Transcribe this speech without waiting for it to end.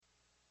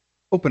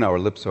Open our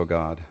lips, O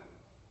God,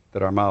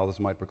 that our mouths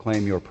might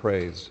proclaim your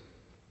praise.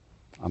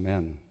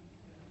 Amen.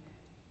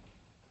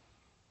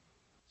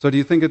 So do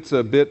you think it's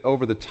a bit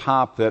over the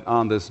top that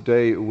on this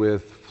day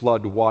with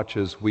flood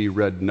watches we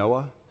read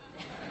Noah?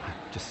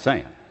 Just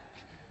saying.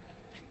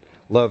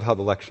 Love how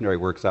the lectionary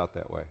works out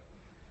that way.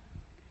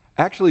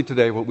 Actually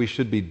today what we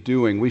should be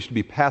doing, we should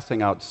be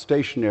passing out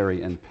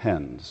stationery and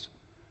pens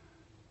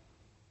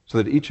so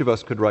that each of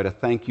us could write a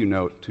thank you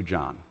note to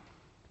John,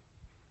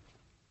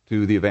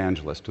 to the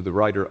evangelist, to the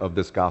writer of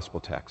this gospel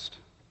text.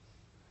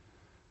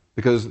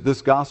 Because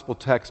this gospel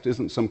text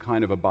isn't some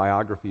kind of a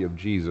biography of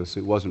Jesus.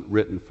 It wasn't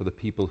written for the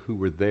people who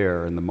were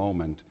there in the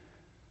moment.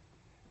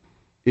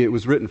 It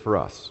was written for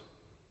us.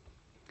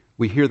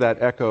 We hear that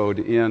echoed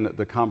in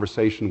the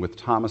conversation with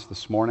Thomas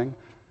this morning.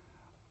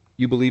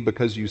 You believe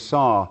because you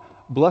saw.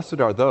 Blessed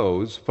are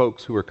those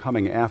folks who are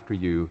coming after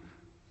you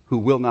who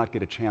will not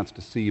get a chance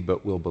to see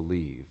but will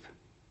believe.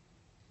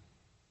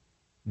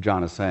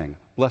 John is saying,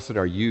 blessed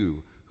are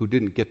you who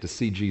didn't get to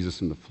see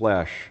Jesus in the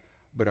flesh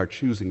but are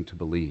choosing to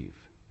believe.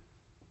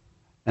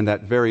 And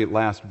that very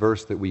last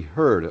verse that we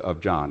heard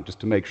of John, just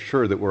to make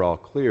sure that we're all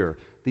clear,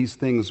 these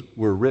things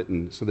were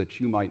written so that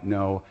you might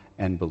know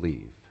and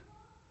believe.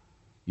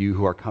 You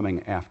who are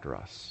coming after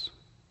us.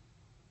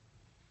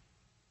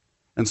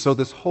 And so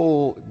this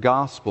whole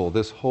gospel,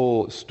 this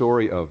whole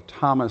story of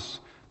Thomas,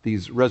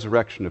 these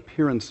resurrection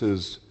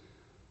appearances,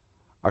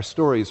 are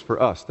stories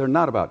for us. They're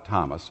not about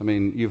Thomas. I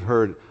mean, you've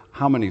heard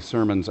how many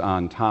sermons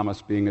on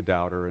Thomas being a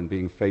doubter and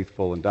being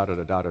faithful and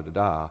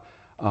da-da-da-da-da-da-da.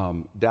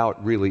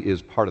 Doubt really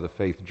is part of the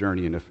faith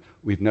journey, and if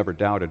we've never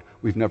doubted,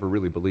 we've never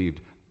really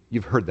believed.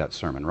 You've heard that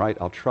sermon, right?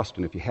 I'll trust,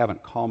 and if you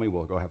haven't, call me.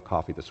 We'll go have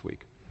coffee this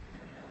week.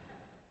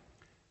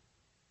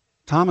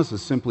 Thomas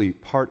is simply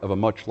part of a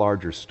much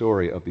larger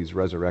story of these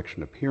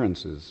resurrection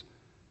appearances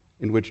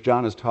in which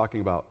John is talking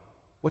about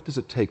what does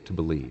it take to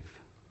believe?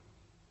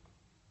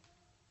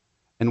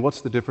 And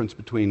what's the difference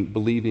between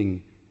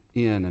believing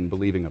in and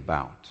believing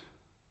about?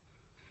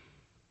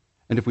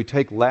 And if we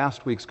take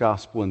last week's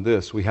gospel and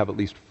this, we have at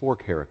least 4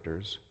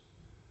 characters.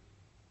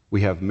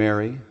 We have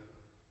Mary,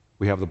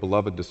 we have the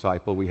beloved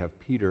disciple, we have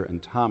Peter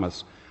and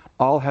Thomas,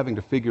 all having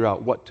to figure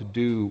out what to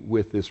do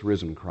with this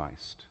risen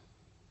Christ.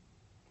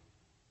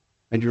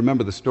 And you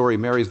remember the story,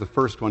 Mary's the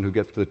first one who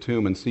gets to the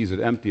tomb and sees it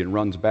empty and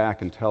runs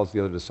back and tells the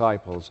other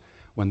disciples.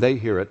 When they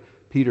hear it,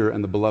 Peter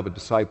and the beloved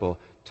disciple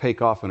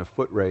take off in a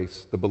foot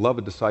race. The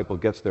beloved disciple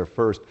gets there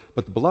first,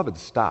 but the beloved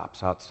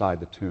stops outside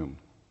the tomb.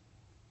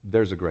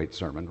 There's a great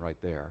sermon right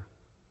there.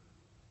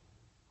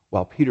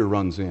 While Peter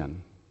runs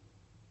in.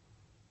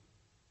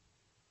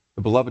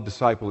 The beloved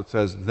disciple, it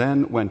says,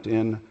 then went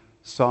in,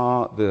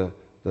 saw the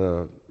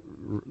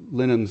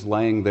linens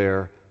laying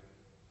there,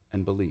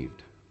 and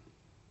believed.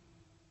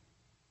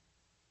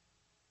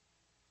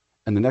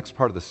 And the next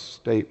part of the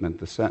statement,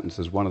 the sentence,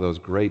 is one of those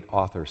great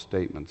author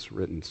statements,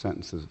 written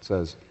sentences. It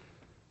says,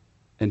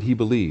 and he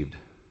believed,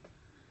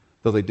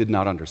 though they did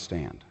not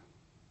understand.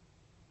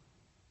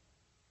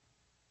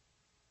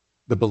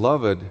 The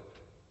beloved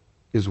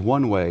is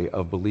one way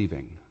of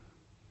believing.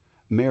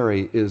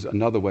 Mary is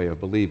another way of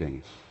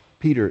believing.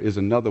 Peter is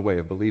another way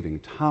of believing.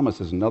 Thomas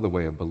is another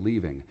way of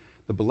believing.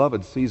 The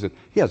beloved sees it.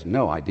 He has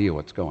no idea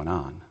what's going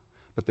on.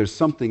 But there's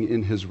something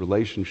in his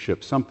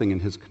relationship, something in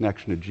his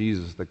connection to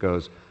Jesus that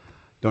goes,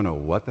 don't know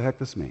what the heck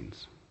this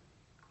means,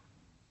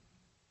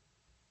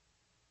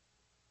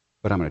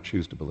 but I'm going to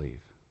choose to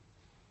believe.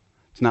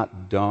 It's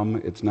not dumb.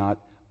 It's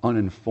not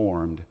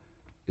uninformed.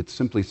 It's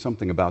simply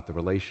something about the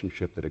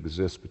relationship that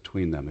exists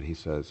between them. And he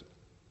says,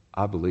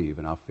 I believe,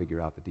 and I'll figure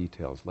out the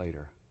details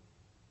later.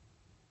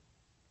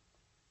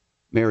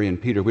 Mary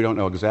and Peter, we don't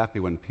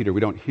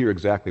hear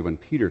exactly when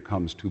Peter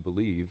comes to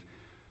believe.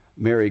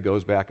 Mary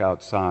goes back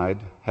outside,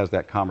 has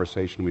that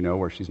conversation we know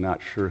where she's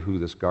not sure who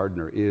this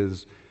gardener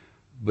is,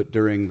 but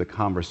during the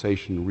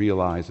conversation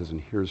realizes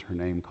and hears her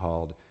name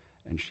called,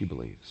 and she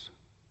believes.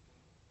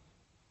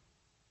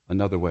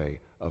 Another way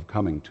of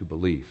coming to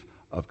belief,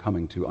 of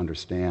coming to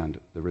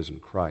understand the risen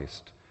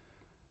Christ.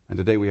 And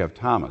today we have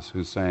Thomas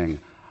who's saying,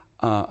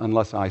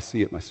 unless I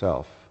see it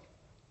myself,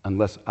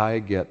 unless I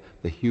get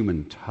the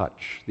human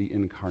touch, the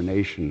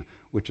incarnation,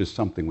 which is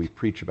something we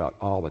preach about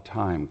all the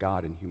time,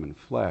 God in human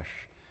flesh.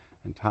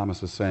 And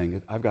Thomas is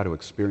saying, I've got to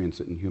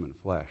experience it in human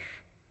flesh.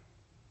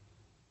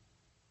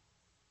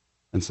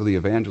 And so the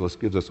evangelist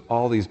gives us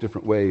all these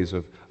different ways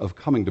of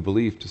coming to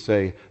belief to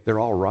say they're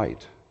all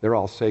right, they're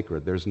all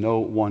sacred, there's no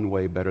one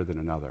way better than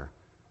another.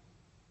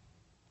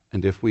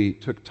 And if we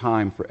took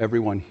time for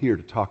everyone here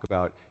to talk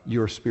about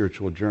your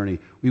spiritual journey,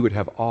 we would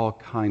have all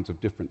kinds of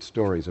different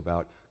stories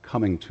about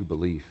coming to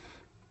belief.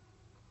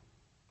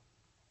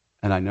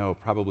 And I know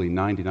probably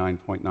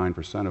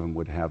 99.9% of them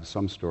would have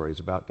some stories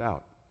about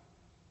doubt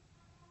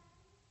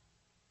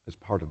as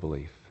part of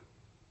belief.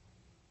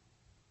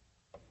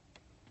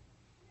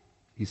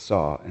 He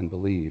saw and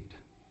believed.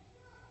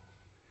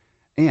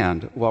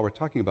 And while we're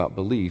talking about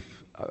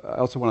belief, I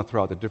also want to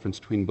throw out the difference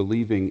between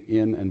believing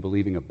in and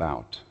believing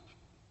about.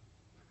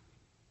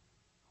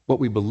 What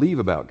we believe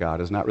about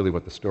God is not really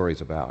what the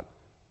story's about.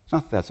 It's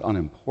not that that's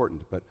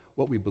unimportant, but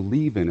what we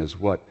believe in is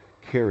what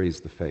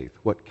carries the faith,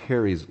 what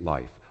carries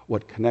life,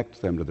 what connects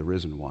them to the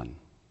risen one.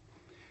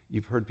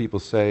 You've heard people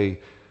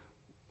say,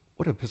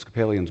 what do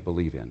Episcopalians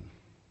believe in?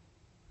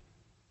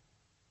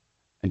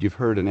 And you've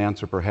heard an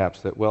answer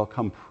perhaps that, well,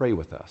 come pray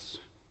with us,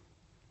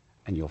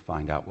 and you'll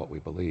find out what we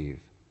believe.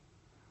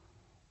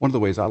 One of the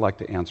ways I like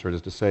to answer it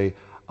is to say,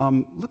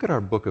 look at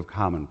our Book of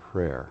Common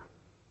Prayer.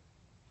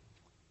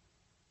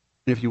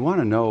 And if you want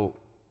to know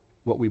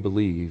what we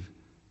believe,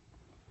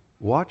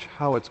 watch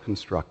how it's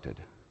constructed.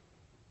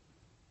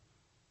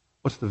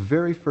 What's the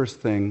very first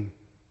thing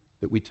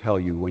that we tell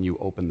you when you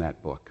open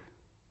that book?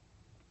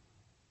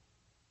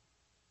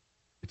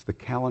 It's the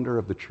calendar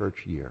of the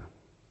church year.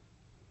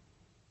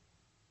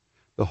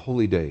 The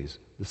holy days,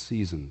 the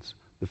seasons,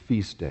 the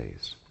feast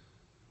days,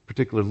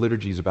 particular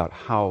liturgies about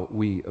how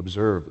we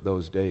observe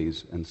those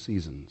days and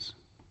seasons.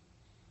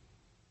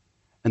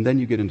 And then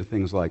you get into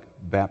things like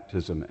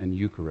baptism and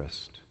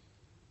Eucharist.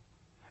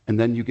 And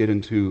then you get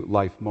into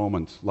life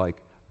moments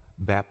like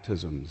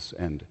baptisms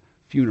and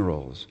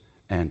funerals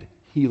and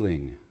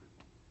healing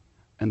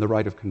and the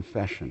rite of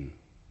confession.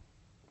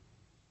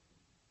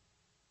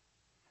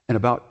 And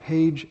about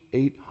page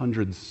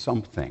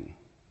 800-something,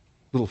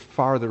 a little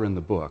farther in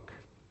the book,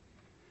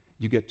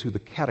 you get to the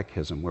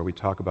catechism where we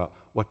talk about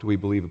what do we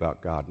believe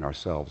about God and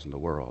ourselves and the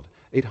world.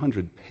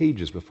 800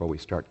 pages before we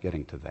start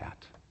getting to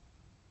that.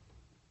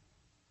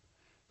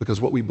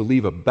 Because what we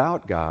believe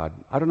about God,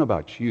 I don't know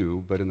about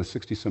you, but in the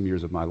 60-some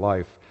years of my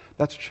life,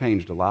 that's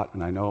changed a lot,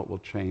 and I know it will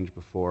change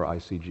before I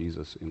see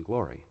Jesus in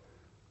glory.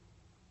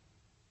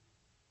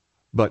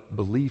 But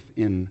belief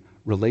in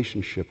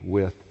relationship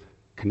with,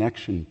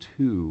 connection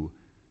to,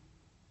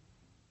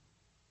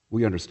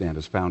 we understand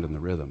is found in the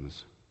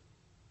rhythms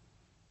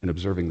and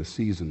observing the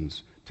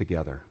seasons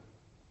together.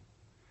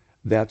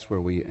 That's where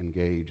we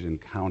engage,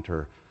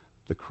 encounter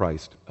the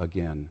Christ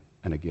again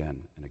and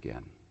again and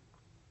again.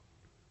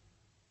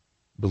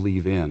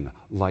 Believe in,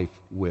 life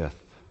with,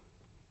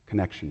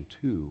 connection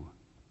to.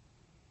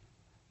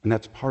 And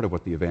that's part of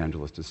what the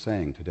evangelist is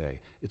saying today.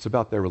 It's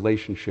about their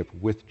relationship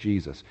with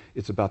Jesus.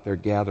 It's about their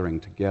gathering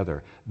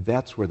together.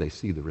 That's where they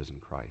see the risen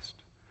Christ.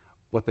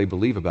 What they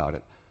believe about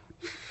it,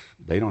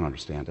 they don't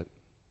understand it.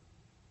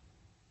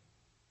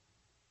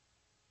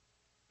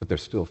 But they're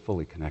still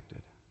fully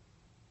connected.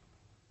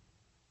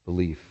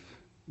 Belief,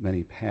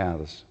 many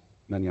paths,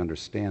 many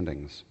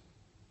understandings.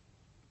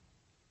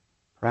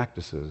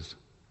 Practices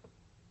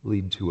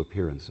lead to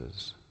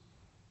appearances.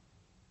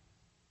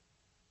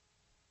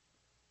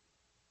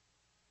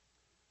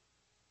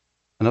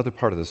 Another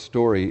part of the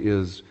story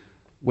is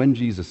when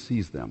Jesus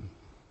sees them,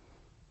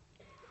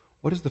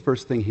 what is the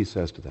first thing he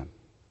says to them?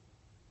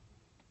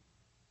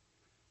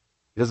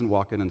 He doesn't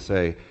walk in and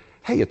say,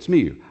 hey, it's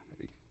me.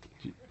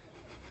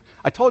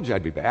 I told you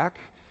I'd be back.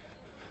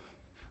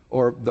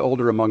 Or the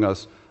older among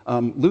us,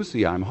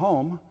 Lucy, I'm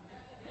home.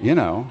 You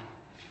know.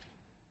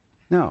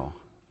 No.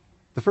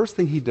 The first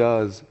thing he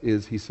does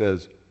is he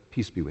says,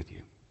 peace be with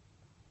you.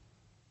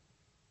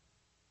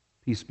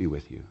 Peace be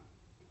with you.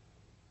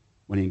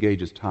 When he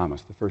engages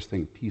Thomas, the first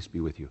thing, peace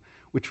be with you,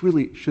 which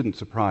really shouldn't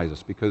surprise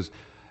us because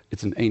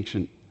it's an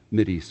ancient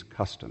Mideast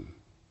custom.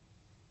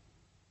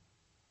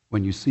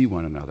 When you see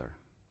one another,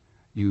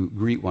 you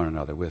greet one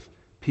another with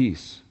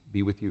peace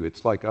be with you.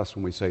 It's like us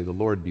when we say, the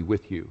Lord be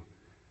with you.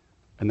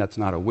 And that's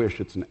not a wish,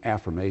 it's an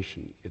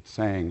affirmation. It's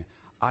saying,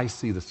 I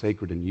see the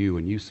sacred in you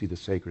and you see the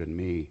sacred in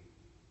me.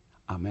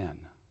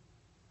 Amen.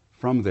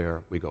 From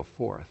there, we go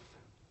forth.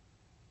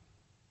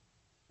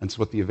 And so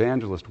what the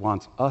evangelist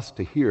wants us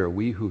to hear,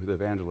 we who the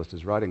evangelist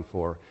is writing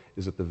for,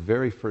 is that the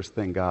very first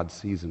thing God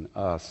sees in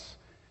us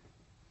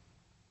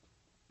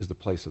is the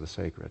place of the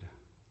sacred.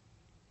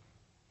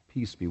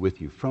 Peace be with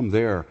you. From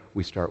there,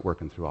 we start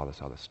working through all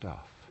this other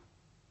stuff.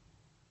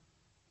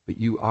 But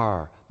you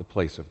are the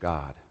place of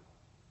God.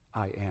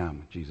 I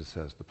am, Jesus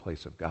says, the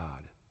place of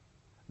God.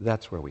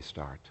 That's where we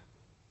start.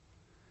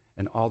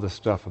 And all the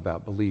stuff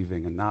about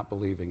believing and not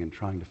believing and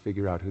trying to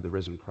figure out who the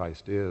risen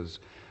Christ is,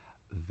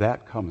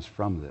 that comes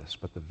from this.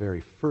 But the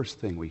very first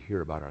thing we hear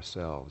about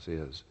ourselves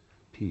is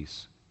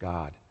peace,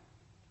 God,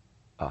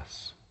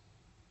 us.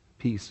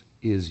 Peace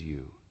is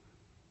you.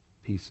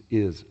 Peace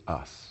is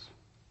us.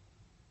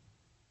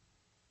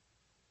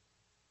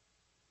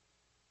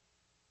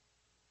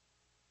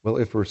 Well,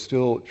 if we're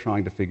still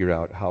trying to figure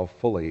out how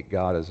fully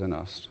God is in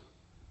us,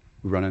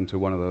 we run into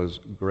one of those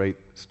great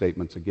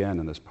statements again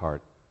in this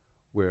part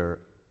where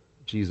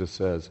Jesus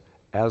says,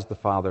 as the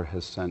Father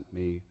has sent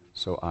me,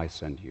 so I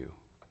send you.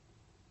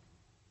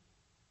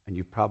 And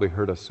you've probably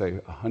heard us say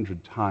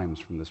 100 times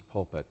from this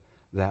pulpit,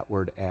 that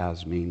word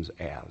as means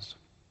as.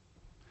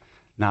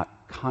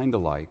 Not kind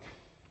of like,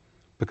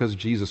 because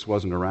Jesus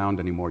wasn't around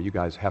anymore, you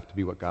guys have to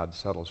be what God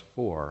settles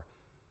for.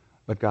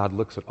 But God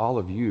looks at all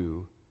of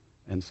you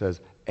and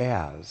says,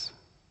 as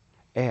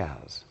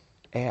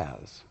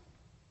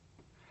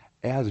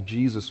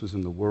Jesus was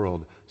in the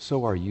world,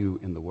 so are you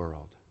in the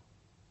world.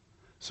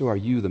 So are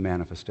you the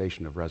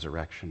manifestation of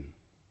resurrection.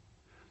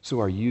 So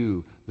are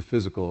you the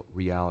physical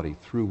reality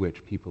through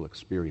which people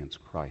experience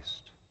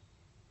Christ.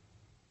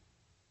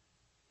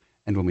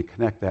 And when we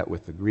connect that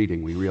with the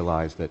greeting, we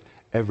realize that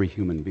every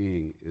human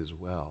being is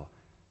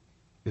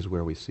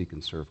where we seek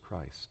and serve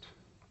Christ.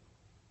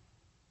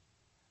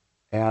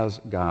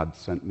 As God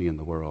sent me in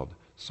the world,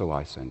 so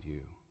I send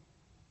you.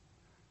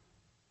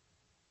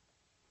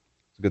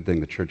 It's a good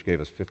thing the church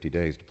gave us 50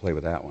 days to play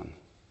with that one.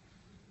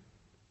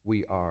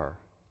 We are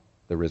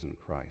the risen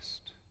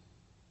Christ.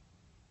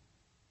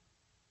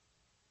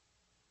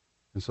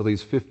 And so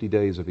these 50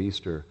 days of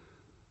Easter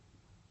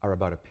are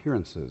about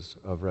appearances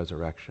of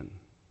resurrection.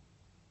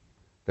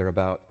 They're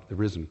about the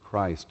risen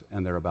Christ,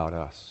 and they're about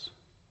us.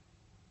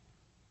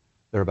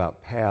 They're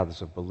about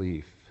paths of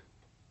belief.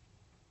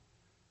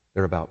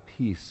 They're about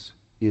peace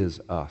is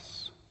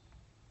us.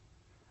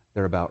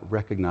 They're about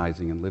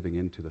recognizing and living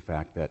into the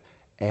fact that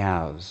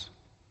as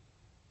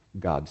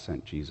God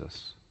sent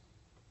Jesus,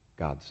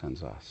 God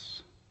sends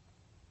us.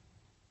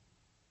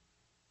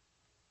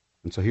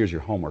 And so here's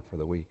your homework for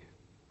the week.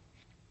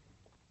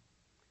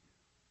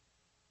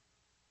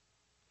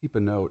 Keep a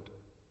note,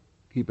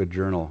 keep a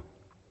journal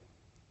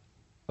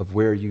of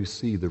where you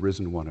see the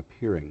risen one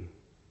appearing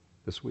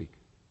this week.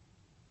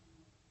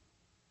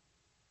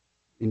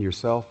 In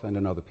yourself and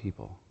in other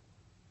people.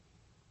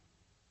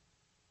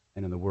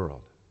 And in the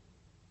world.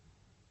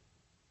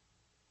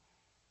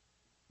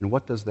 And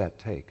what does that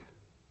take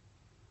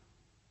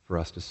for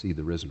us to see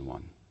the risen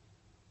one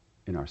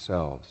in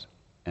ourselves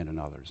and in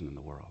others and in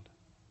the world?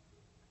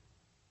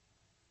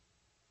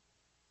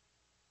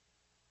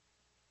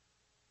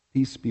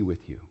 Peace be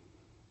with you.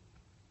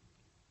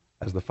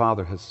 As the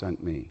Father has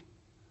sent me,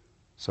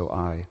 so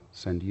I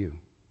send you.